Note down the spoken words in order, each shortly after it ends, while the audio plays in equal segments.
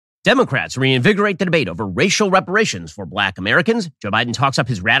Democrats reinvigorate the debate over racial reparations for Black Americans. Joe Biden talks up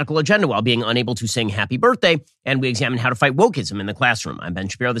his radical agenda while being unable to sing happy birthday. And we examine how to fight wokeism in the classroom. I'm Ben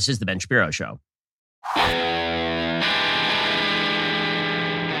Shapiro. This is The Ben Shapiro Show.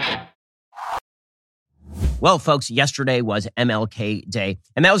 Well, folks, yesterday was MLK Day,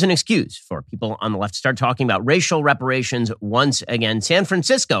 and that was an excuse for people on the left to start talking about racial reparations once again. San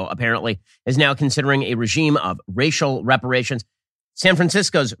Francisco, apparently, is now considering a regime of racial reparations. San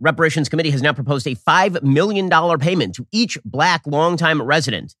Francisco's Reparations Committee has now proposed a $5 million payment to each Black longtime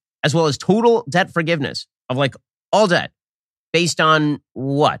resident, as well as total debt forgiveness of all debt. Based on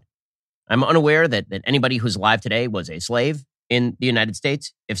what? I'm unaware that anybody who's alive today was a slave in the United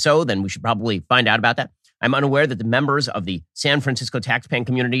States. If so, then we should probably find out about that. I'm unaware that the members of the San Francisco taxpaying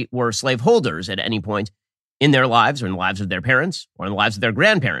community were slaveholders at any point in their lives or in the lives of their parents or in the lives of their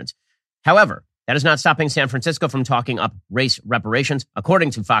grandparents. However, that is not stopping San Francisco from talking up race reparations.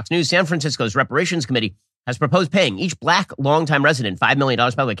 According to Fox News, San Francisco's Reparations Committee has proposed paying each Black longtime resident $5 million. By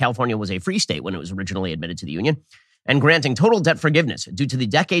the way, California was a free state when it was originally admitted to the Union, and granting total debt forgiveness due to the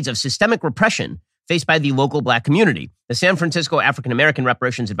decades of systemic repression faced by the local Black community. The San Francisco African American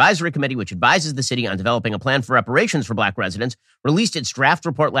Reparations Advisory Committee, which advises the city on developing a plan for reparations for Black residents, released its draft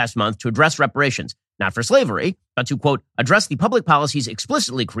report last month to address reparations, not for slavery, but to, quote, address the public policies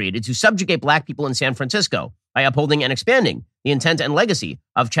explicitly created to subjugate Black people in San Francisco by upholding and expanding the intent and legacy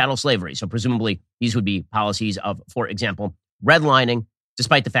of chattel slavery. So presumably these would be policies of, for example, redlining,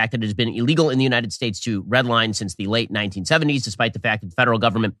 despite the fact that it has been illegal in the United States to redline since the late 1970s, despite the fact that the federal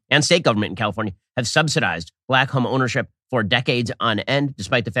government and state government in California have subsidized Black home ownership for decades on end,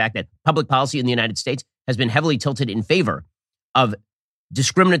 despite the fact that public policy in the United States has been heavily tilted in favor of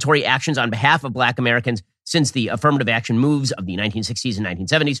discriminatory actions on behalf of Black Americans since the affirmative action moves of the 1960s and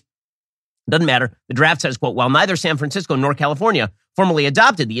 1970s. Doesn't matter. The draft says, quote, while neither San Francisco nor California formally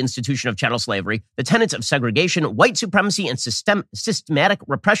adopted the institution of chattel slavery, the tenets of segregation, white supremacy, and systematic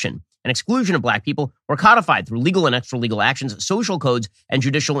repression and exclusion of Black people were codified through legal and extra-legal actions, social codes, and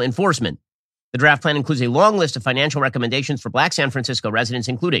judicial enforcement. The draft plan includes a long list of financial recommendations for Black San Francisco residents,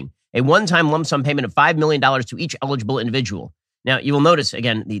 including a one-time lump sum payment of $5 million to each eligible individual. Now, you will notice,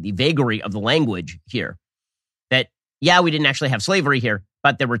 again, the vagary of the language here, that, yeah, we didn't actually have slavery here,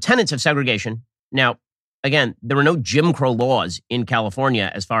 but there were tenets of segregation. Now, again, there were no Jim Crow laws in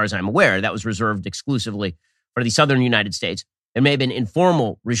California, as far as I'm aware. That was reserved exclusively for the southern United States. There may have been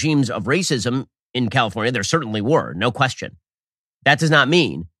informal regimes of racism in California. There certainly were, no question. That does not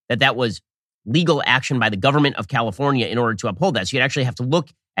mean that that was legal action by the government of California in order to uphold that. So you'd actually have to look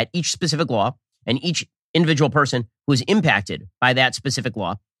at each specific law and each individual person who is impacted by that specific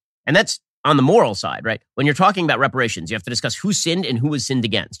law. And that's on the moral side, right? When you're talking about reparations, you have to discuss who sinned and who was sinned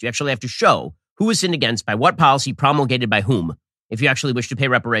against. You actually have to show who was sinned against by what policy promulgated by whom, if you actually wish to pay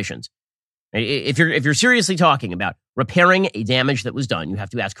reparations. If you're seriously talking about repairing a damage that was done, you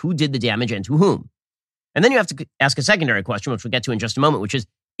have to ask who did the damage and to whom. And then you have to ask a secondary question, which we'll get to in just a moment, which is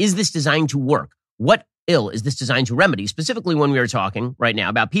this designed to work? What ill is this designed to remedy? Specifically when we are talking right now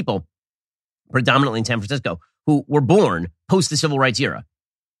about people, predominantly in San Francisco, who were born post the Civil Rights era.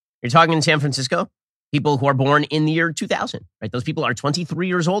 You're talking in San Francisco, people who are born in the year 2000, right? Those people are 23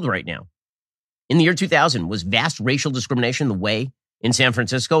 years old right now. In the year 2000, was vast racial discrimination the way in San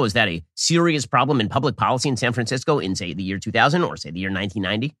Francisco? Is that a serious problem in public policy in San Francisco in, say, the year 2000 or, say, the year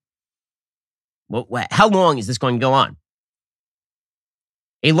 1990? Well, how long is this going to go on?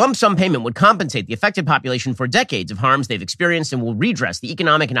 A lump sum payment would compensate the affected population for decades of harms they've experienced and will redress the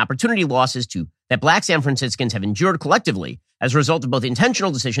economic and opportunity losses that Black San Franciscans have endured collectively as a result of both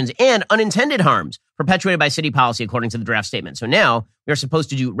intentional decisions and unintended harms perpetuated by city policy, according to the draft statement. So now we are supposed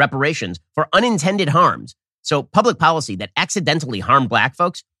to do reparations for unintended harms. So public policy that accidentally harmed Black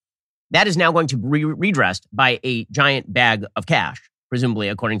folks, that is now going to be redressed by a giant bag of cash, presumably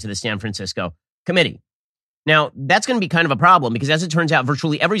according to the San Francisco committee. Now, that's going to be kind of a problem because, as it turns out,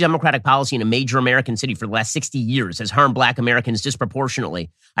 virtually every Democratic policy in a major American city for the last 60 years has harmed Black Americans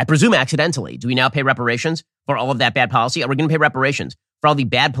disproportionately. I presume accidentally. Do we now pay reparations for all of that bad policy? Are we going to pay reparations for all the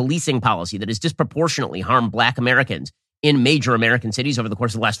bad policing policy that has disproportionately harmed Black Americans in major American cities over the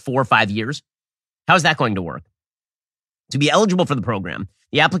course of the last 4 or 5 years? How is that going to work? To be eligible for the program,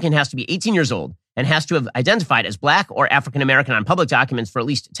 the applicant has to be 18 years old and has to have identified as Black or African American on public documents for at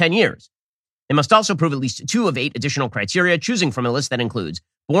least 10 years. They must also prove at least 2 of 8 additional criteria, choosing from a list that includes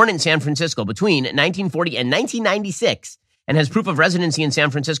born in San Francisco between 1940 and 1996 and has proof of residency in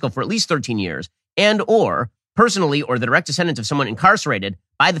San Francisco for at least 13 years, and or personally or the direct descendant of someone incarcerated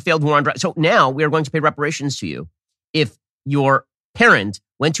by the failed war on drugs. So now we are going to pay reparations to you if your parent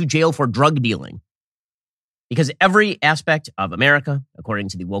went to jail for drug dealing. Because every aspect of America, according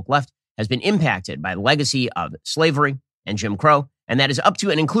to the woke left, has been impacted by the legacy of slavery and Jim Crow, and that is up to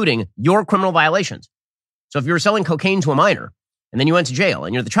and including your criminal violations. So if you were selling cocaine to a minor, and then you went to jail,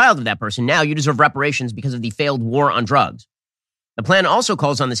 and you're the child of that person, now you deserve reparations because of the failed war on drugs. The plan also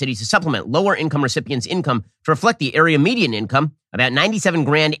calls on the city to supplement lower income recipients' income to reflect the area median income, about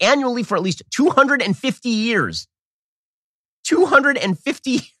 $97,000 annually for at least 250 years.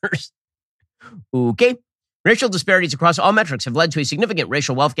 250 years. Okay. Racial disparities across all metrics have led to a significant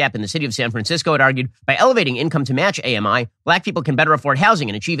racial wealth gap in the city of San Francisco, it argued. By elevating income to match AMI, Black people can better afford housing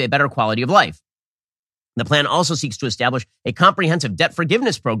and achieve a better quality of life. The plan also seeks to establish a comprehensive debt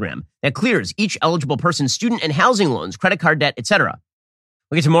forgiveness program that clears each eligible person's student and housing loans, credit card debt, etc.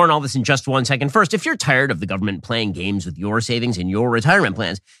 We'll get to more on all this in just 1 second. First, if you're tired of the government playing games with your savings and your retirement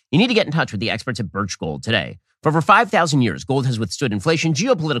plans, you need to get in touch with the experts at Birch Gold today. For over 5,000 years, gold has withstood inflation,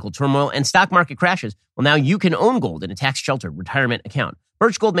 geopolitical turmoil, and stock market crashes. Well, now you can own gold in a tax-sheltered retirement account.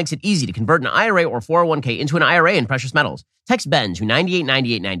 Birch Gold makes it easy to convert an IRA or 401k into an IRA in precious metals. Text BEN to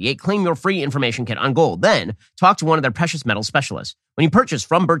 989898. Claim your free information kit on gold. Then talk to one of their precious metals specialists. When you purchase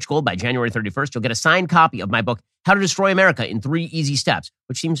from Birch Gold by January 31st, you'll get a signed copy of my book, How to Destroy America in 3 Easy Steps,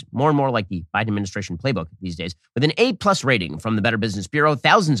 which seems more and more like the Biden administration playbook these days. With an A+ rating from the Better Business Bureau,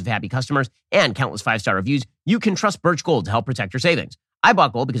 thousands of happy customers, and countless 5-star reviews, you can trust Birch Gold to help protect your savings. I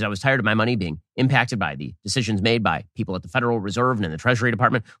bought gold because I was tired of my money being impacted by the decisions made by people at the Federal Reserve and in the Treasury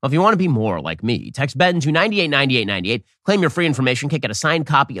Department. Well, if you want to be more like me, text BEN to 989898. Claim your free information kit. Get a signed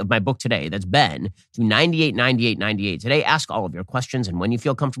copy of my book today. That's BEN to 989898 today. Ask all of your questions, and when you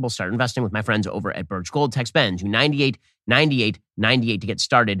feel comfortable, start investing with my friends over at Birch Gold. Text BEN to 989898 to get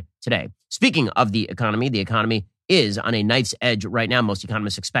started today. Speaking of the economy is on a knife's edge right now. Most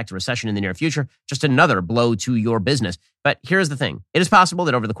economists expect a recession in the near future, just another blow to your business. But here's the thing. It is possible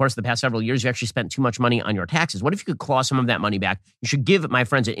that over the course of the past several years, you actually spent too much money on your taxes. What if you could claw some of that money back? You should give my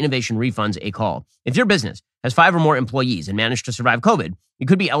friends at Innovation Refunds a call. If your business has 5 or more employees and managed to survive COVID, you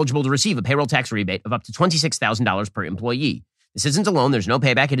could be eligible to receive a payroll tax rebate of up to $26,000 per employee. This isn't a loan. There's no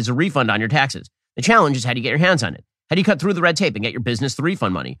payback. It is a refund on your taxes. The challenge is how do you get your hands on it? How do you cut through the red tape and get your business the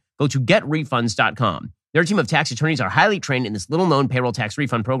refund money? Go to getrefunds.com. Their team of tax attorneys are highly trained in this little-known payroll tax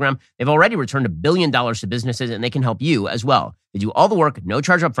refund program. They've already returned $1 billion to businesses, and they can help you as well. They do all the work, no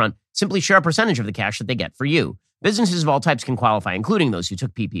charge up front. Simply share a percentage of the cash that they get for you. Businesses of all types can qualify, including those who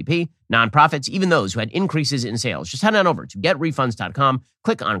took PPP, nonprofits, even those who had increases in sales. Just head on over to getrefunds.com,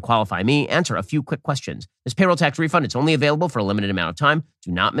 click on Qualify Me, answer a few quick questions. This payroll tax refund, it's only available for a limited amount of time.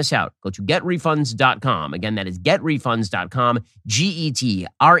 Do not miss out. Go to getrefunds.com. Again, that is getrefunds.com,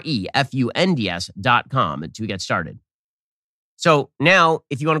 getrefunds.com to get started. So now,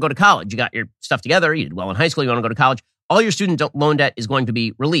 if you want to go to college, you got your stuff together, you did well in high school, you want to go to college, all your student loan debt is going to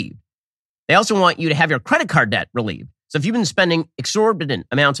be relieved. They also want you to have your credit card debt relieved. So if you've been spending exorbitant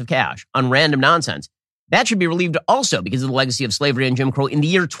amounts of cash on random nonsense, that should be relieved also because of the legacy of slavery and Jim Crow in the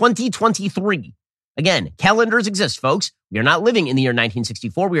year 2023. Again, calendars exist, folks. We are not living in the year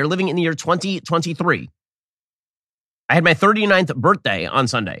 1964. We are living in the year 2023. I had my 39th birthday on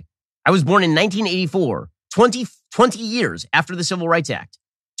Sunday. I was born in 1984, 20 years after the Civil Rights Act.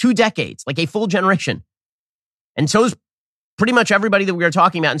 2 decades, like a full generation. And so is pretty much everybody that we are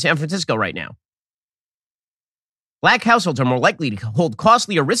talking about in San Francisco right now. Black households are more likely to hold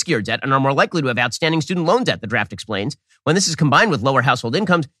costly or riskier debt and are more likely to have outstanding student loan debt, the draft explains. When this is combined with lower household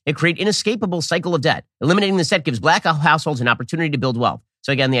incomes, it creates an inescapable cycle of debt. Eliminating this debt gives Black households an opportunity to build wealth.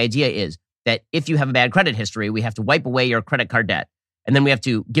 So again, the idea is that if you have a bad credit history, we have to wipe away your credit card debt. And then we have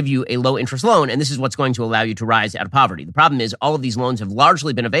to give you a low interest loan. And this is what's going to allow you to rise out of poverty. The problem is all of these loans have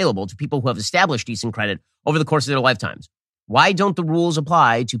largely been available to people who have established decent credit over the course of their lifetimes. Why don't the rules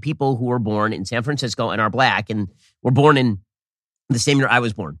apply to people who were born in San Francisco and are Black and were born in the same year I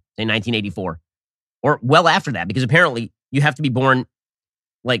was born, say 1984, or well after that? Because apparently you have to be born,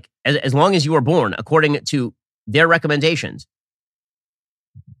 like, as long as you were born, according to their recommendations,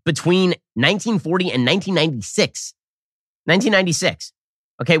 between 1940 and 1996. 1996,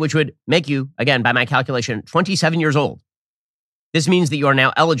 okay, which would make you, again, by my calculation, 27 years old. This means that you are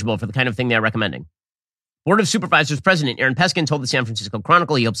now eligible for the kind of thing they're recommending. Board of Supervisors President Aaron Peskin told the San Francisco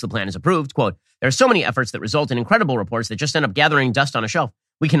Chronicle he hopes the plan is approved. Quote, there are so many efforts that result in incredible reports that just end up gathering dust on a shelf.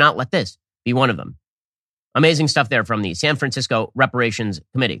 We cannot let this be one of them. Amazing stuff there from the San Francisco Reparations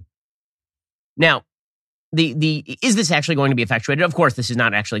Committee. Now, is this actually going to be effectuated? Of course, this is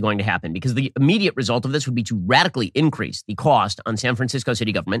not actually going to happen because the immediate result of this would be to radically increase the cost on San Francisco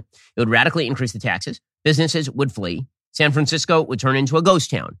city government. It would radically increase the taxes. Businesses would flee. San Francisco would turn into a ghost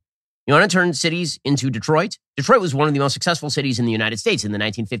town. You want to turn cities into Detroit? Detroit was one of the most successful cities in the United States in the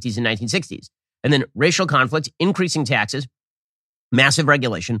 1950s and 1960s. And then racial conflict, increasing taxes, massive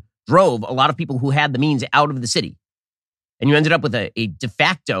regulation drove a lot of people who had the means out of the city. And you ended up with a de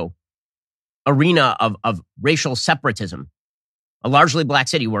facto arena of racial separatism, a largely black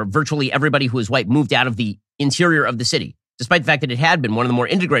city where virtually everybody who was white moved out of the interior of the city, despite the fact that it had been one of the more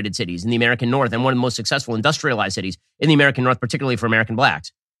integrated cities in the American North and one of the most successful industrialized cities in the American North, particularly for American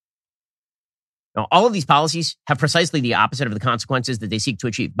blacks. Now, all of these policies have precisely the opposite of the consequences that they seek to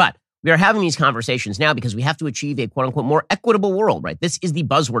achieve. But we are having these conversations now because we have to achieve a quote-unquote more equitable world, right? This is the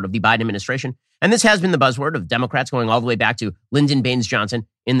buzzword of the Biden administration. And this has been the buzzword of Democrats going all the way back to Lyndon Baines Johnson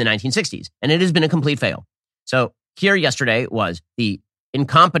in the 1960s. And it has been a complete fail. So here yesterday was the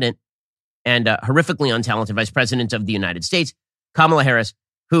incompetent and horrifically untalented Vice President of the United States, Kamala Harris,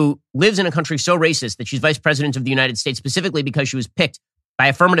 who lives in a country so racist that she's Vice President of the United States specifically because she was picked by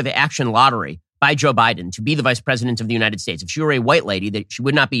affirmative action lottery by Joe Biden to be the Vice President of the United States. If she were a white lady, that she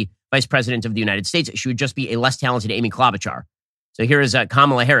would not be Vice President of the United States. She would just be a less talented Amy Klobuchar. So here is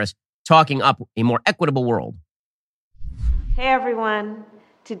Kamala Harris talking up a more equitable world. Hey, everyone.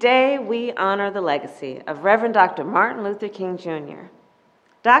 Today, we honor the legacy of Reverend Dr. Martin Luther King, Jr.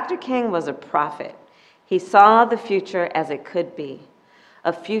 Dr. King was a prophet. He saw the future as it could be,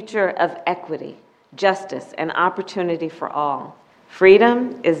 a future of equity, justice, and opportunity for all.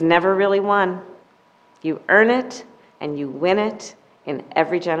 Freedom is never really won. You earn it and you win it in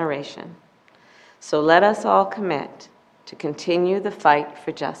every generation. So let us all commit to continue the fight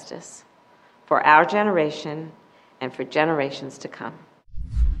for justice for our generation and for generations to come.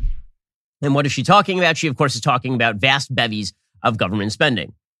 And what is she talking about? She, of course, is talking about vast bevies of government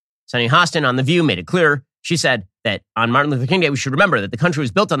spending. Sunny Hostin on The View made it clear. She said that on Martin Luther King Day, we should remember that the country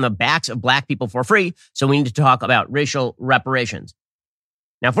was built on the backs of black people for free, so we need to talk about racial reparations.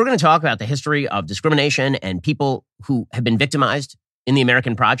 Now, if we're going to talk about the history of discrimination and people who have been victimized in the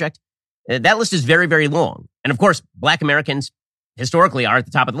American project, that list is very, very long. And of course, black Americans historically are at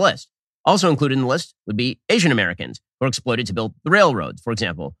the top of the list. Also included in the list would be Asian Americans who were exploited to build the railroads, for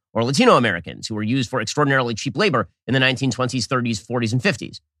example, or Latino Americans who were used for extraordinarily cheap labor in the 1920s, 30s, 40s, and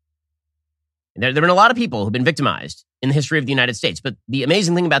 50s. There have been a lot of people who've been victimized in the history of the United States. But the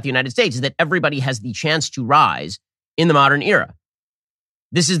amazing thing about the United States is that everybody has the chance to rise in the modern era.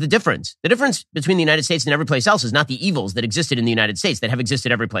 This is the difference. The difference between the United States and every place else is not the evils that existed in the United States that have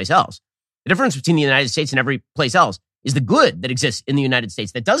existed every place else. The difference between the United States and every place else is the good that exists in the United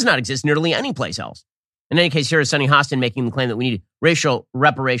States that does not exist nearly any place else. In any case, here is Sunny Hostin making the claim that we need racial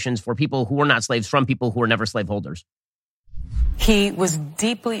reparations for people who were not slaves from people who were never slaveholders. He was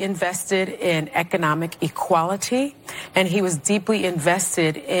deeply invested in economic equality, and he was deeply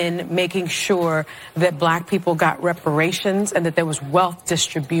invested in making sure that black people got reparations and that there was wealth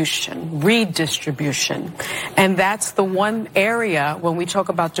distribution, redistribution. And that's the one area when we talk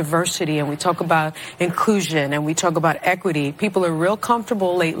about diversity and we talk about inclusion and we talk about equity, people are real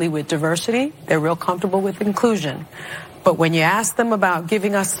comfortable lately with diversity. They're real comfortable with inclusion. But when you ask them about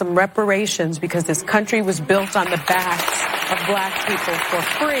giving us some reparations because this country was built on the backs of black people for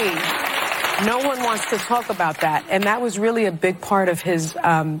free, no one wants to talk about that. And that was really a big part of his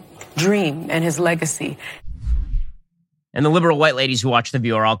dream and his legacy. And the liberal white ladies who watch The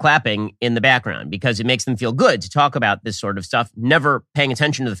View are all clapping in the background because it makes them feel good to talk about this sort of stuff, never paying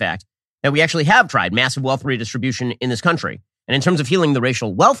attention to the fact that we actually have tried massive wealth redistribution in this country. And in terms of healing the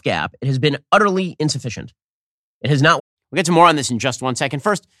racial wealth gap, it has been utterly insufficient. It has not. We'll get to more on this in just 1 second.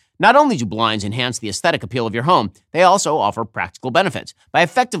 First, not only do blinds enhance the aesthetic appeal of your home, they also offer practical benefits. By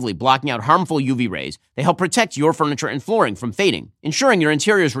effectively blocking out harmful UV rays, they help protect your furniture and flooring from fading, ensuring your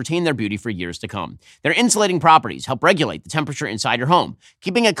interiors retain their beauty for years to come. Their insulating properties help regulate the temperature inside your home,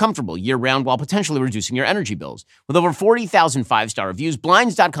 keeping it comfortable year-round while potentially reducing your energy bills. With over 40,000 five-star reviews,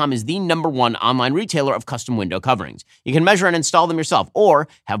 Blinds.com is the #1 online retailer of custom window coverings. You can measure and install them yourself, or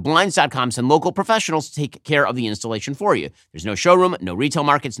have Blinds.com send local professionals to take care of the installation for you. There's no showroom, no retail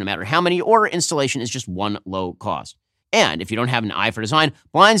markets, no matter how many, or installation is just one low cost. And if you don't have an eye for design,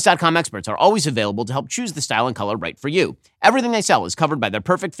 Blinds.com experts are always available to help choose the style and color right for you. Everything they sell is covered by their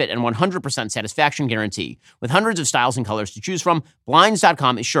perfect fit and 100% satisfaction guarantee. With hundreds of styles and colors to choose from,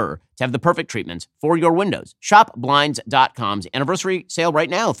 Blinds.com is sure to have the perfect treatment for your windows. Shop Blinds.com's anniversary sale right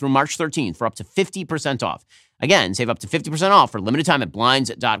now through March 13th for up to 50% off. Again, save up to 50% off for limited time at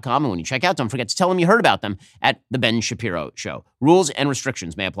Blinds.com. And when you check out, don't forget to tell them you heard about them at The Ben Shapiro Show. Rules and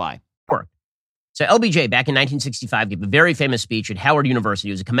restrictions may apply. So LBJ, back in 1965, gave a very famous speech at Howard University.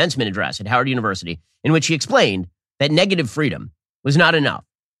 It was a commencement address at Howard University in which he explained that negative freedom was not enough,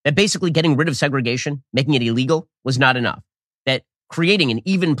 that basically getting rid of segregation, making it illegal, was not enough, that creating an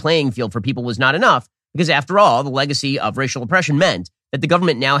even playing field for people was not enough, because after all, the legacy of racial oppression meant that the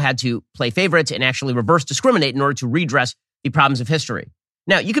government now had to play favorites and actually reverse discriminate in order to redress the problems of history.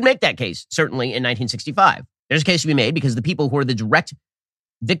 Now, you could make that case, certainly, in 1965. There's a case to be made because the people who were the direct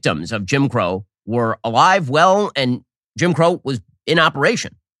victims of Jim Crow were alive, well, and Jim Crow was in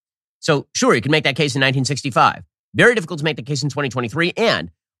operation. So, sure, you can make that case in 1965. Very difficult to make the case in 2023.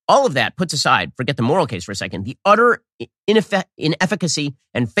 And all of that puts aside, forget the moral case for a second, the utter inefficacy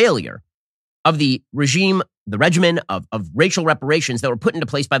and failure of the regime, the regimen of racial reparations that were put into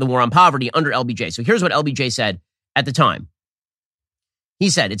place by the War on Poverty under LBJ. So here's what LBJ said at the time. He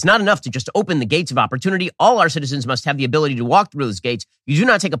said, it's not enough to just open the gates of opportunity. All our citizens must have the ability to walk through those gates. You do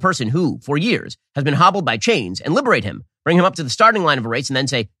not take a person who, for years, has been hobbled by chains and liberate him, bring him up to the starting line of a race, and then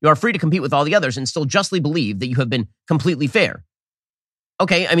say, you are free to compete with all the others and still justly believe that you have been completely fair.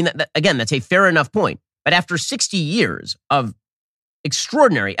 Okay, I mean, again, that's a fair enough point. But after 60 years of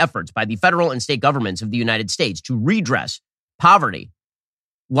extraordinary efforts by the federal and state governments of the United States to redress poverty,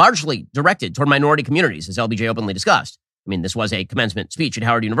 largely directed toward minority communities, as LBJ openly discussed. I mean, this was a commencement speech at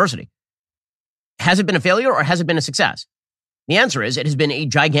Howard University. Has it been a failure or has it been a success? The answer is it has been a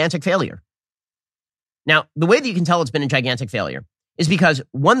gigantic failure. Now, the way that you can tell it's been a gigantic failure is because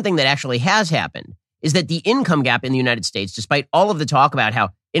one thing that actually has happened is that the income gap in the United States, despite all of the talk about how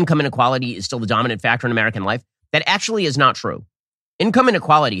income inequality is still the dominant factor in American life, that actually is not true. Income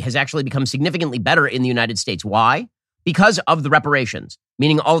inequality has actually become significantly better in the United States. Why? Because of the reparations,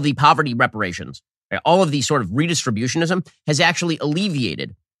 meaning all of the poverty reparations. Right? All of the sort of redistributionism has actually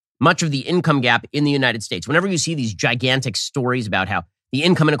alleviated much of the income gap in the United States. Whenever you see these gigantic stories about how the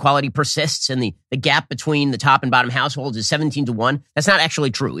income inequality persists and the gap between the top and bottom households is 17-1, that's not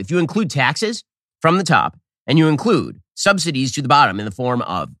actually true. If you include taxes from the top and you include subsidies to the bottom in the form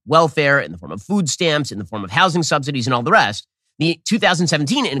of welfare, in the form of food stamps, in the form of housing subsidies and all the rest, the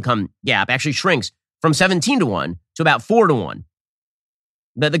 2017 income gap actually shrinks from 17-1 to about 4-1.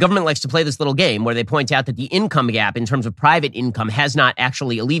 The government likes to play this little game where they point out that the income gap in terms of private income has not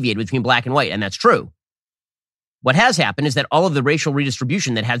actually alleviated between black and white, and that's true. What has happened is that all of the racial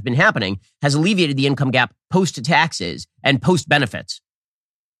redistribution that has been happening has alleviated the income gap post-taxes and post-benefits.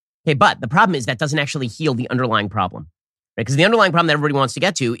 Okay, but the problem is that doesn't actually heal the underlying problem, right? Because the underlying problem that everybody wants to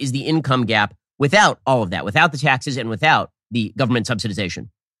get to is the income gap without all of that, without the taxes and without the government subsidization.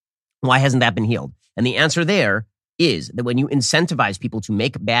 Why hasn't that been healed? And the answer there is that when you incentivize people to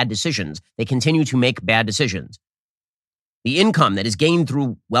make bad decisions, they continue to make bad decisions. The income that is gained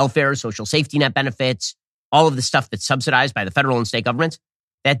through welfare, social safety net benefits, all of the stuff that's subsidized by the federal and state governments,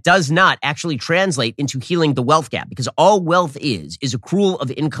 that does not actually translate into healing the wealth gap, because all wealth is accrual of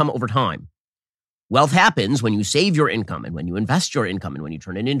income over time. Wealth happens when you save your income and when you invest your income and when you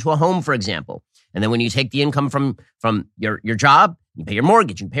turn it into a home, for example. And then when you take the income from your job, you pay your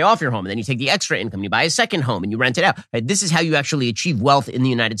mortgage, you pay off your home, and then you take the extra income, you buy a second home, and you rent it out. Right? This is how you actually achieve wealth in the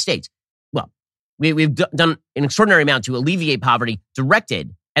United States. Well, we've done an extraordinary amount to alleviate poverty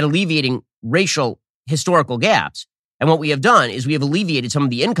directed at alleviating racial historical gaps. And what we have done is we have alleviated some of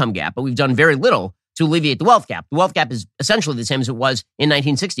the income gap, but we've done very little to alleviate the wealth gap. The wealth gap is essentially the same as it was in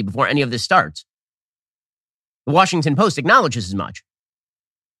 1960 before any of this starts. The Washington Post acknowledges as much.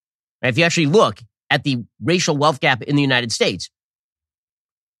 If you actually look at the racial wealth gap in the United States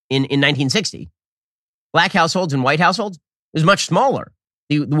in 1960, black households and white households is much smaller,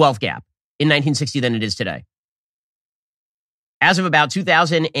 the wealth gap in 1960 than it is today. As of about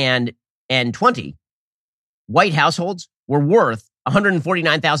 2020, white households were worth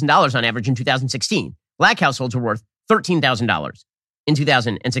 $149,000 on average in 2016. Black households were worth $13,000 in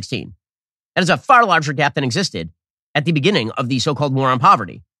 2016. That is a far larger gap than existed at the beginning of the so-called war on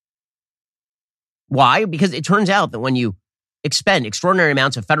poverty. Why? Because it turns out that when you expend extraordinary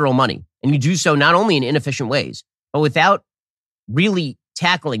amounts of federal money, and you do so not only in inefficient ways, but without really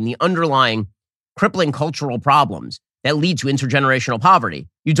tackling the underlying crippling cultural problems that lead to intergenerational poverty,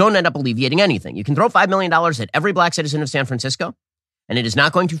 you don't end up alleviating anything. You can throw $5 million at every black citizen of San Francisco, and it is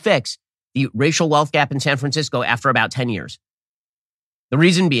not going to fix the racial wealth gap in San Francisco after about 10 years. The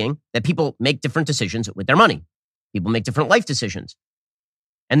reason being that people make different decisions with their money. People make different life decisions.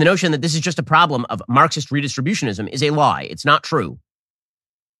 And the notion that this is just a problem of Marxist redistributionism is a lie. It's not true.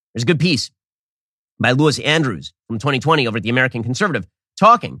 There's a good piece by Lewis Andrews from 2020 over at the American Conservative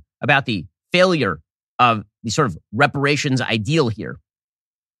talking about the failure of the sort of reparations ideal here.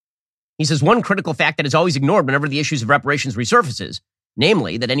 He says one critical fact that is always ignored whenever the issues of reparations resurfaces,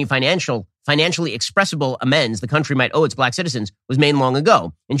 namely that any financially expressible amends the country might owe its black citizens, was made long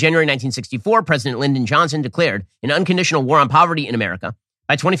ago. In January 1964, President Lyndon Johnson declared an unconditional war on poverty in America.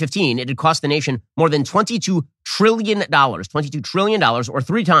 By 2015, it had cost the nation more than $22 trillion, or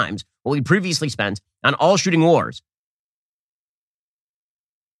 3 times what we previously spent on all shooting wars.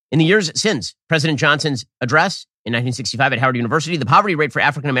 In the years since President Johnson's address in 1965 at Howard University, the poverty rate for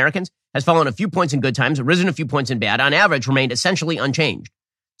African Americans has fallen a few points in good times, risen a few points in bad, on average remained essentially unchanged.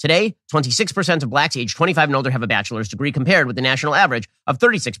 Today, 26% of blacks aged 25 and older have a bachelor's degree compared with the national average of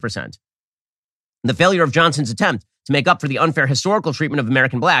 36%. The failure of Johnson's attempt to make up for the unfair historical treatment of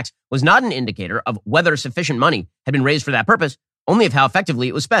American blacks was not an indicator of whether sufficient money had been raised for that purpose, only of how effectively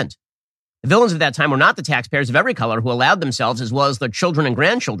it was spent. The villains of that time were not the taxpayers of every color who allowed themselves, as well as their children and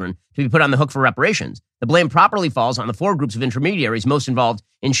grandchildren, to be put on the hook for reparations. The blame properly falls on the four groups of intermediaries most involved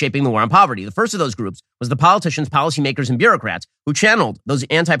in shaping the war on poverty. The first of those groups was the politicians, policymakers, and bureaucrats who channeled those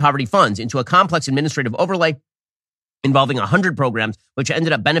anti-poverty funds into a complex administrative overlay involving 100 programs, which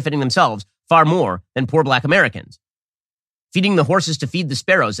ended up benefiting themselves far more than poor black Americans. Feeding the horses to feed the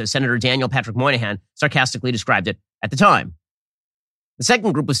sparrows, as Senator Daniel Patrick Moynihan sarcastically described it at the time. The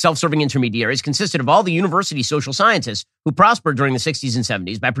second group of self-serving intermediaries consisted of all the university social scientists who prospered during the 60s and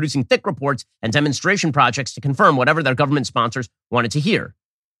 70s by producing thick reports and demonstration projects to confirm whatever their government sponsors wanted to hear.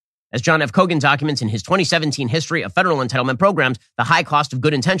 As John F. Cogan documents in his 2017 History of Federal Entitlement Programs, The High Cost of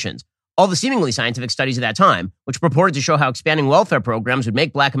Good Intentions, all the seemingly scientific studies of that time, which purported to show how expanding welfare programs would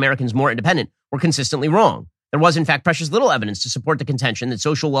make black Americans more independent, were consistently wrong. There was, in fact, precious little evidence to support the contention that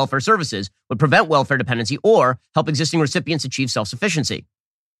social welfare services would prevent welfare dependency or help existing recipients achieve self-sufficiency.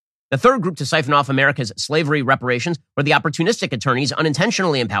 The third group to siphon off America's slavery reparations were the opportunistic attorneys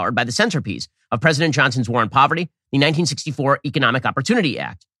unintentionally empowered by the centerpiece of President Johnson's war on poverty, the 1964 Economic Opportunity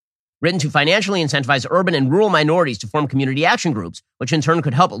Act. Written to financially incentivize urban and rural minorities to form community action groups, which in turn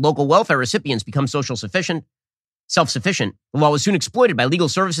could help local welfare recipients become self-sufficient, the law was soon exploited by legal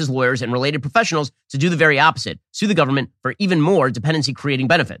services lawyers and related professionals to do the very opposite, sue the government for even more dependency-creating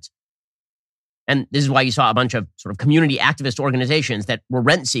benefits. And this is why you saw a bunch of sort of community activist organizations that were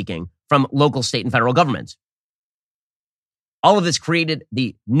rent-seeking from local, state, and federal governments. All of this created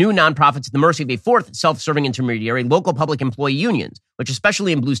the new nonprofits at the mercy of a fourth self-serving intermediary, local public employee unions, which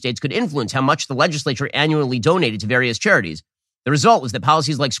especially in blue states could influence how much the legislature annually donated to various charities. The result was that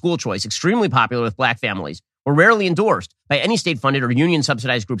policies like school choice, extremely popular with black families, were rarely endorsed by any state-funded or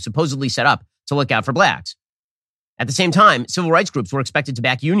union-subsidized group supposedly set up to look out for blacks. At the same time, civil rights groups were expected to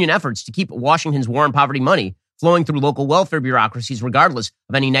back union efforts to keep Washington's war on poverty money flowing through local welfare bureaucracies regardless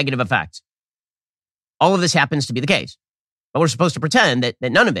of any negative effects. All of this happens to be the case. But we're supposed to pretend that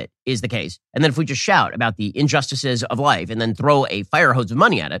none of it is the case. And then if we just shout about the injustices of life and then throw a fire hose of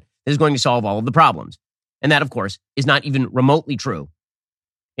money at it, this is going to solve all of the problems. And that, of course, is not even remotely true.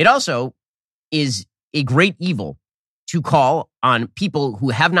 It also is a great evil to call on people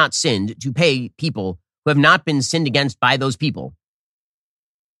who have not sinned to pay people who have not been sinned against by those people.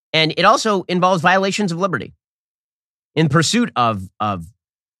 And it also involves violations of liberty. In pursuit of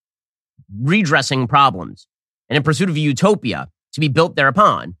redressing problems and in pursuit of a utopia to be built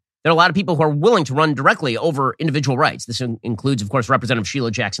thereupon, there are a lot of people who are willing to run directly over individual rights. This includes, of course, Representative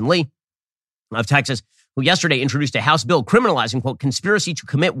Sheila Jackson Lee of Texas, who yesterday introduced a House bill criminalizing, quote, conspiracy to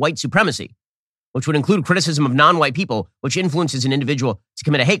commit white supremacy, which would include criticism of non-white people, which influences an individual to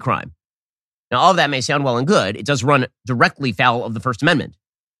commit a hate crime. Now, all of that may sound well and good. It does run directly foul of the First Amendment.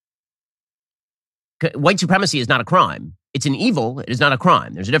 White supremacy is not a crime. It's an evil. It is not a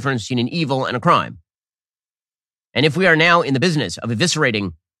crime. There's a difference between an evil and a crime. And if we are now in the business of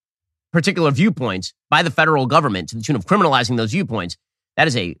eviscerating particular viewpoints by the federal government to the tune of criminalizing those viewpoints, that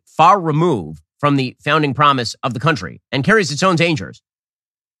is a far remove from the founding promise of the country and carries its own dangers.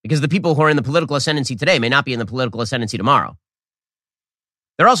 Because the people who are in the political ascendancy today may not be in the political ascendancy tomorrow.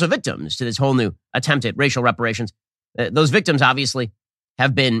 They're also victims to this whole new attempt at racial reparations. Those victims, obviously,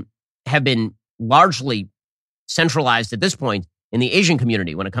 have been largely centralized at this point in the Asian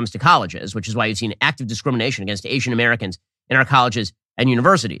community when it comes to colleges, which is why you've seen active discrimination against Asian Americans in our colleges and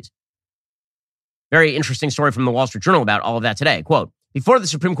universities. Very interesting story from the Wall Street Journal about all of that today. Quote, before the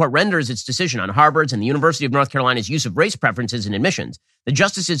Supreme Court renders its decision on Harvard's and the University of North Carolina's use of race preferences in admissions, the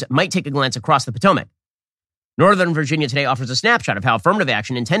justices might take a glance across the Potomac. Northern Virginia today offers a snapshot of how affirmative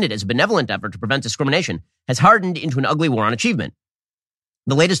action intended as a benevolent effort to prevent discrimination has hardened into an ugly war on achievement.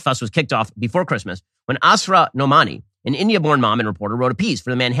 The latest fuss was kicked off before Christmas when Asra Nomani, an India-born mom and reporter, wrote a piece for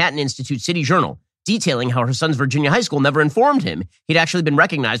the Manhattan Institute City Journal detailing how her son's Virginia high school never informed him he'd actually been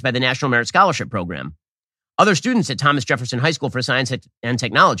recognized by the National Merit Scholarship Program. Other students at Thomas Jefferson High School for Science and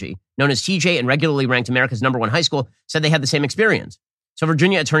Technology, known as TJ and regularly ranked America's #1 high school, said they had the same experience. So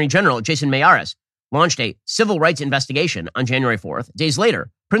Virginia Attorney General Jason Mayaris launched a civil rights investigation on January 4th. Days later,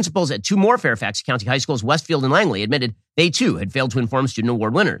 principals at two more Fairfax County high schools, Westfield and Langley, admitted they too had failed to inform student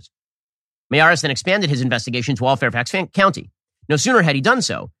award winners. Mayaris then expanded his investigation to all Fairfax County. No sooner had he done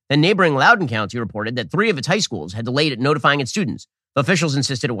so than neighboring Loudoun County reported that 3 of its high schools had delayed at notifying its students, The officials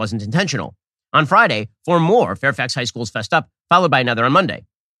insisted it wasn't intentional. On Friday, 4 more Fairfax high schools fessed up, followed by another on Monday.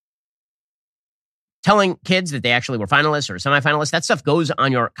 Telling kids that they actually were finalists or semifinalists, that stuff goes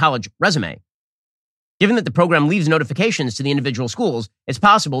on your college resume. Given that the program leaves notifications to the individual schools, it's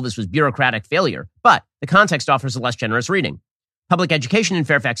possible this was bureaucratic failure, but the context offers a less generous reading. Public education in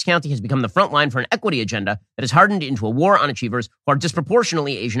Fairfax County has become the front line for an equity agenda that has hardened into a war on achievers who are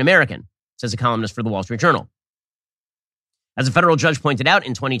disproportionately Asian American, says a columnist for the Wall Street Journal. As a federal judge pointed out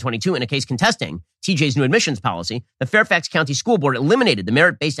in 2022 in a case contesting TJ's new admissions policy, the Fairfax County School Board eliminated the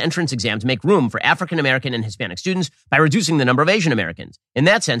merit-based entrance exam to make room for African American and Hispanic students by reducing the number of Asian Americans. In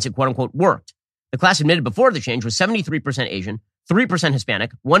that sense, it quote-unquote worked. The class admitted before the change was 73% Asian, 3%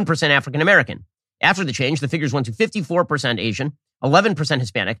 Hispanic, 1% African American. After the change, the figures went to 54% Asian, 11%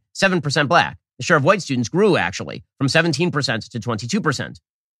 Hispanic, 7% Black. The share of white students grew, actually, from 17% to 22%.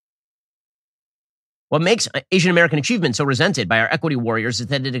 What makes Asian American achievement so resented by our equity warriors is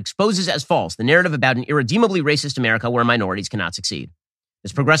that it exposes as false the narrative about an irredeemably racist America where minorities cannot succeed.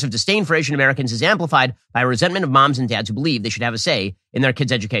 This progressive disdain for Asian Americans is amplified by a resentment of moms and dads who believe they should have a say in their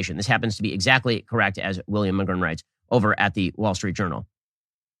kids' education. This happens to be exactly correct, as William McGurn writes over at the Wall Street Journal.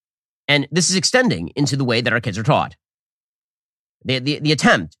 And this is extending into the way that our kids are taught. The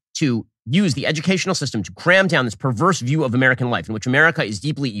attempt to use the educational system to cram down this perverse view of American life in which America is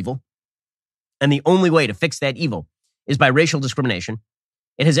deeply evil, and the only way to fix that evil is by racial discrimination.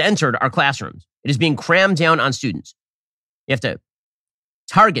 It has entered our classrooms. It is being crammed down on students. You have to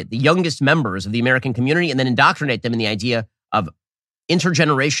target the youngest members of the American community and then indoctrinate them in the idea of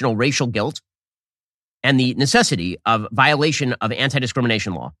intergenerational racial guilt and the necessity of violation of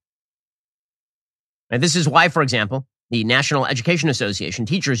anti-discrimination law. And this is why, for example, the National Education Association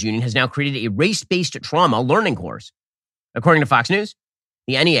Teachers Union has now created a race-based trauma learning course. According to Fox News,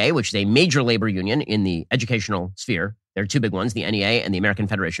 the NEA, which is a major labor union in the educational sphere, there are two big ones, the NEA and the American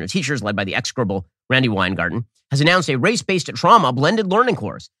Federation of Teachers, led by the execrable Randy Weingarten, has announced a race-based trauma blended learning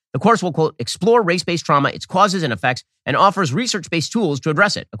course. The course will, quote, explore race-based trauma, its causes and effects, and offers research-based tools to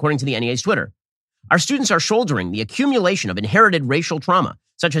address it, according to the NEA's Twitter. Our students are shouldering the accumulation of inherited racial trauma,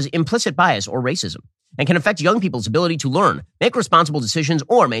 such as implicit bias or racism, and can affect young people's ability to learn, make responsible decisions,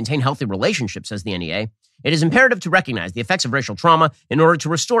 or maintain healthy relationships, says the NEA. It is imperative to recognize the effects of racial trauma in order to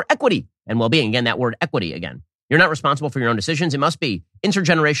restore equity and well-being. Again, that word equity again. You're not responsible for your own decisions. It must be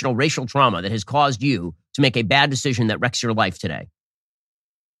intergenerational racial trauma that has caused you to make a bad decision that wrecks your life today.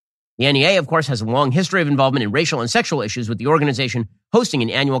 The NEA, of course, has a long history of involvement in racial and sexual issues, with the organization hosting an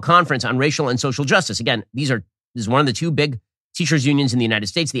annual conference on racial and social justice. Again, this is one of the two big teachers' unions in the United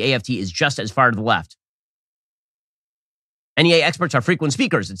States. The AFT is just as far to the left. NEA experts are frequent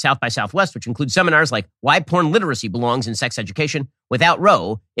speakers at South by Southwest, which include seminars like Why Porn Literacy Belongs in Sex Education, Without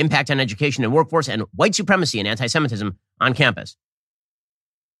Roe, Impact on Education and Workforce, and White Supremacy and Anti-Semitism on Campus.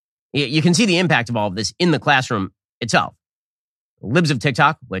 You can see the impact of all of this in the classroom itself. Libs of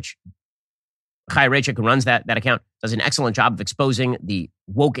TikTok, which Chaya Raichik, who runs that account, does an excellent job of exposing the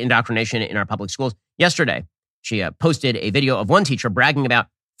woke indoctrination in our public schools. Yesterday, she posted a video of one teacher bragging about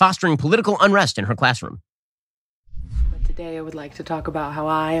fostering political unrest in her classroom. Today I would like to talk about how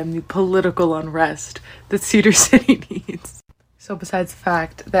I am the political unrest that Cedar City needs. So besides the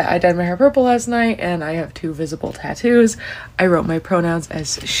fact that I dyed my hair purple last night and I have 2 visible tattoos, I wrote my pronouns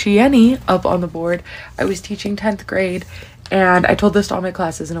as she, any up on the board. I was teaching 10th grade and I told this to all my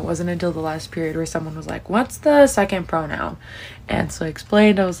classes, and it wasn't until the last period where someone was like, what's the second pronoun? And so I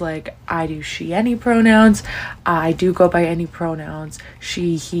explained, I was like, I do she, any pronouns. I do go by any pronouns,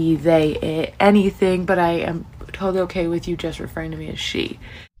 she, he, they, it, anything, but I am totally okay with you just referring to me as she.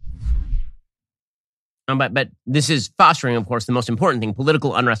 But this is fostering, of course, the most important thing,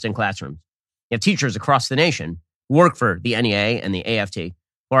 political unrest in classrooms. You have teachers across the nation who work for the NEA and the AFT who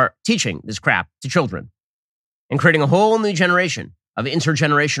are teaching this crap to children and creating a whole new generation of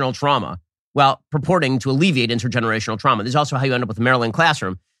intergenerational trauma while purporting to alleviate intergenerational trauma. This is also how you end up with a Maryland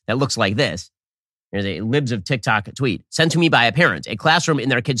classroom that looks like this. There's a Libs of TikTok tweet sent to me by a parent, a classroom in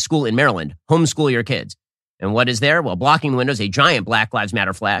their kid's school in Maryland. Homeschool your kids. And what is there? Well, blocking the windows, a giant Black Lives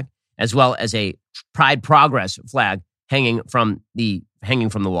Matter flag, as well as a Pride Progress flag hanging from the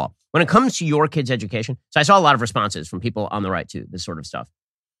wall. When it comes to your kids' education, so I saw a lot of responses from people on the right to this sort of stuff.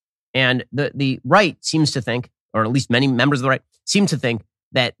 And the right seems to think, or at least many members of the right, seem to think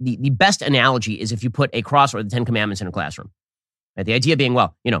that the best analogy is if you put a cross or the 10 Commandments in a classroom. Right? The idea being,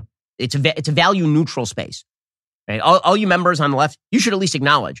 well, it's a value-neutral space. Right? All you members on the left, you should at least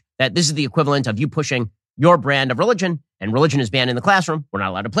acknowledge that this is the equivalent of you pushing your brand of religion, and religion is banned in the classroom. We're not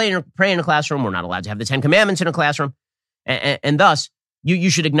allowed to pray in a classroom. We're not allowed to have the 10 Commandments in a classroom. And thus, you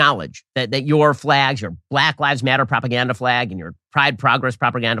should acknowledge that your flags, your Black Lives Matter propaganda flag and your pride, progress,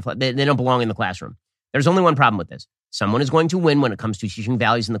 propaganda, they don't belong in the classroom. There's only one problem with this. Someone is going to win when it comes to teaching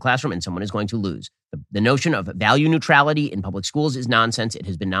values in the classroom, and someone is going to lose. The notion of value neutrality in public schools is nonsense. It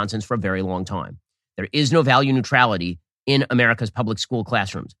has been nonsense for a very long time. There is no value neutrality in America's public school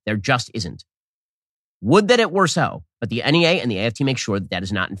classrooms. There just isn't. Would that it were so, but the NEA and the AFT make sure that that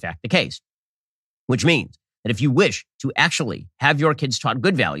is not, in fact, the case. Which means that if you wish to actually have your kids taught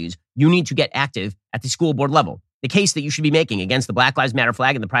good values, you need to get active at the school board level. The case that you should be making against the Black Lives Matter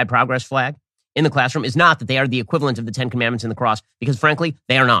flag and the Pride Progress flag in the classroom is not that they are the equivalent of the Ten Commandments and the cross, because frankly,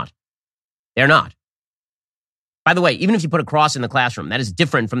 they are not. They're not. By the way, even if you put a cross in the classroom, that is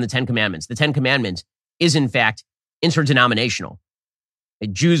different from the Ten Commandments. The Ten Commandments is, in fact, interdenominational.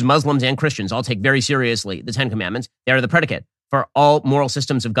 Jews, Muslims, and Christians all take very seriously the Ten Commandments. They are the predicate for all moral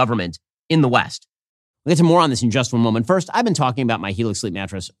systems of government in the West. We'll get to more on this in just one moment. First, I've been talking about my Helix sleep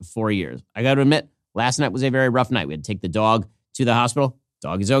mattress for years. I got to admit, last night was a very rough night. We had to take the dog to the hospital.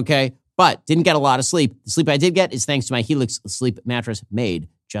 Dog is okay, but didn't get a lot of sleep. The sleep I did get is thanks to my Helix sleep mattress made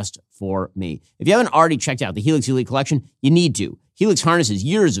just for me. If you haven't already checked out the Helix Elite Collection, you need to. Helix harnesses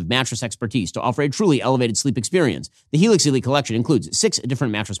years of mattress expertise to offer a truly elevated sleep experience. The Helix Elite Collection includes 6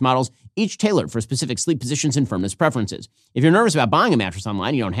 different mattress models, each tailored for specific sleep positions and firmness preferences. If you're nervous about buying a mattress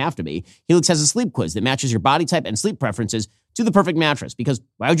online, you don't have to be. Helix has a sleep quiz that matches your body type and sleep preferences to the perfect mattress, because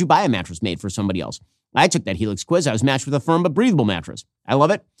why would you buy a mattress made for somebody else? I took that Helix quiz. I was matched with a firm but breathable mattress. I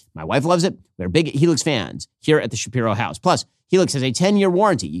love it. My wife loves it. We're big Helix fans here at the Shapiro house. Plus, Helix has a 10-year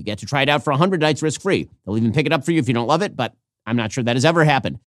warranty. You get to try it out for 100 nights risk-free. They'll even pick it up for you if you don't love it, but I'm not sure that has ever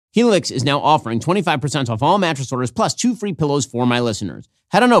happened. Helix is now offering 25% off all mattress orders plus 2 free pillows for my listeners.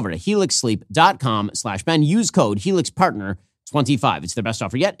 Head on over to helixsleep.com/Ben. Use code HelixPartner25. It's their best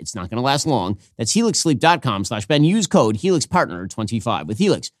offer yet. It's not going to last long. That's helixsleep.com/Ben. Use code HelixPartner25. With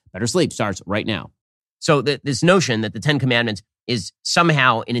Helix, better sleep starts right now. So this notion that the Ten Commandments is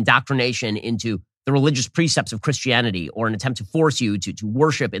somehow an indoctrination into the religious precepts of Christianity or an attempt to force you to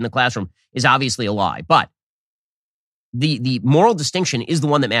worship in the classroom is obviously a lie. But the moral distinction is the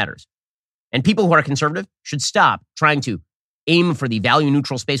one that matters. And people who are conservative should stop trying to aim for the value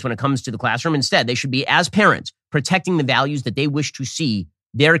neutral space when it comes to the classroom. Instead, they should be, as parents, protecting the values that they wish to see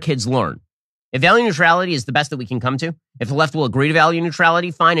their kids learn. If value neutrality is the best that we can come to, if the left will agree to value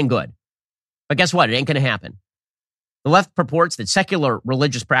neutrality, fine and good. But guess what? It ain't going to happen. The left purports that secular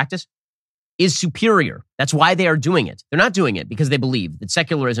religious practice is superior. That's why they are doing it. They're not doing it because they believe that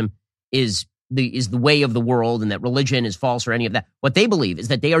secularism is the way of the world and that religion is false or any of that. What they believe is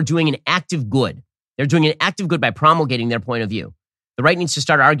that they are doing an active good. They're doing an active good by promulgating their point of view. The right needs to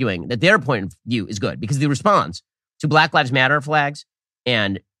start arguing that their point of view is good, because the response to Black Lives Matter flags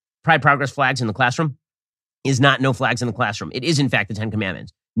and Pride Progress flags in the classroom is not no flags in the classroom. It is, in fact, the Ten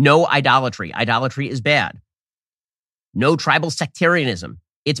Commandments. No idolatry. Idolatry is bad. No tribal sectarianism.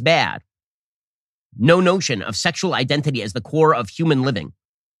 It's bad. No notion of sexual identity as the core of human living.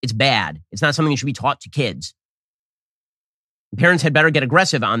 It's bad. It's not something that should be taught to kids. Parents had better get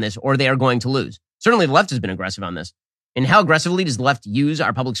aggressive on this or they are going to lose. Certainly the left has been aggressive on this. And how aggressively does the left use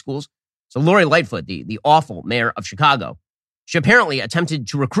our public schools? So Lori Lightfoot, the awful mayor of Chicago, she apparently attempted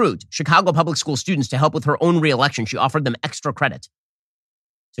to recruit Chicago public school students to help with her own reelection. She offered them extra credit.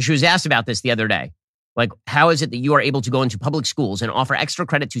 So she was asked about this the other day. Like, how is it that you are able to go into public schools and offer extra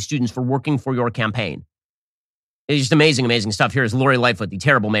credit to students for working for your campaign? It's just amazing, amazing stuff. Here is Lori Lightfoot, the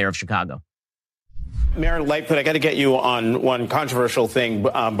terrible mayor of Chicago. Mayor Lightfoot, I got to get you on one controversial thing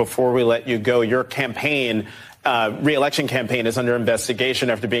before we let you go. Your campaign, re-election campaign, is under investigation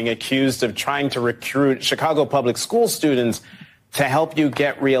after being accused of trying to recruit Chicago public school students to help you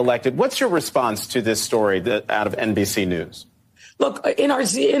get reelected. What's your response to this story out of NBC News? Look, in our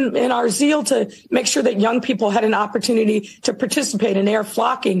zeal to make sure that young people had an opportunity to participate, and they are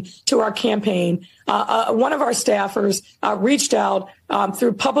flocking to our campaign, one of our staffers reached out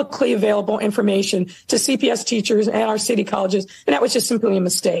through publicly available information to CPS teachers and our city colleges, and that was just simply a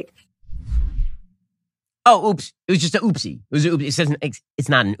mistake. Oh, oops. It was just an oopsie. It's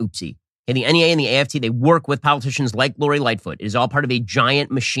not an oopsie. And the NEA and the AFT, they work with politicians like Lori Lightfoot. It is all part of a giant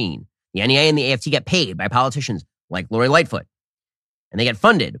machine. The NEA and the AFT get paid by politicians like Lori Lightfoot. And they get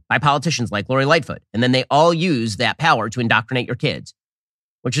funded by politicians like Lori Lightfoot. And then they all use that power to indoctrinate your kids.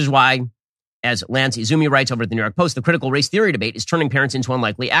 Which is why, as Lance Izumi writes over at the New York Post, the critical race theory debate is turning parents into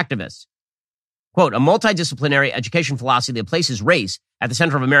unlikely activists. Quote, a multidisciplinary education philosophy that places race at the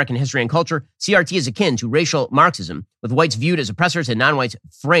center of American history and culture, CRT is akin to racial Marxism, with whites viewed as oppressors and non-whites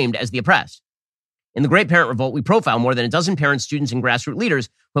framed as the oppressed. In the Great Parent Revolt, we profile more than a dozen parents, students, and grassroots leaders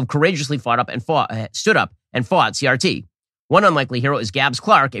who have courageously stood up and fought CRT. One unlikely hero is Gabs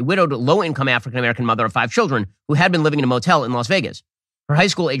Clark, a widowed, low-income African-American mother of 5 children who had been living in a motel in Las Vegas. Her high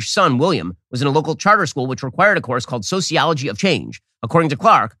school-aged son, William, was in a local charter school which required a course called Sociology of Change. According to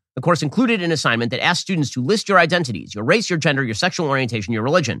Clark, the course included an assignment that asked students to list your identities, your race, your gender, your sexual orientation, your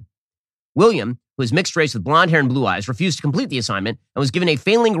religion. William, who is mixed race with blonde hair and blue eyes, refused to complete the assignment and was given a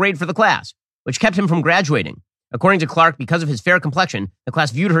failing grade for the class, which kept him from graduating. According to Clark, because of his fair complexion, the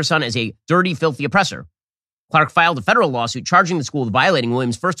class viewed her son as a dirty, filthy oppressor. Clark filed a federal lawsuit charging the school with violating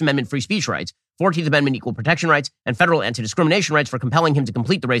Williams' First Amendment free speech rights, 14th Amendment equal protection rights, and federal anti-discrimination rights for compelling him to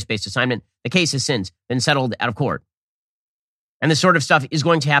complete the race-based assignment. The case has since been settled out of court. And this sort of stuff is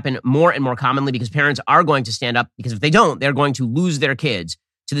going to happen more and more commonly because parents are going to stand up, because if they don't, they're going to lose their kids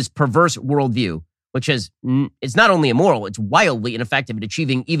to this perverse worldview, which is, it's not only immoral, it's wildly ineffective at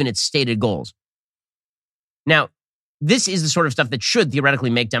achieving even its stated goals. Now, this is the sort of stuff that should theoretically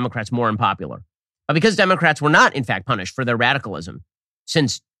make Democrats more unpopular. But because Democrats were not, in fact, punished for their radicalism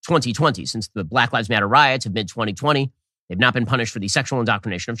since 2020, since the Black Lives Matter riots of mid-2020, they've not been punished for the sexual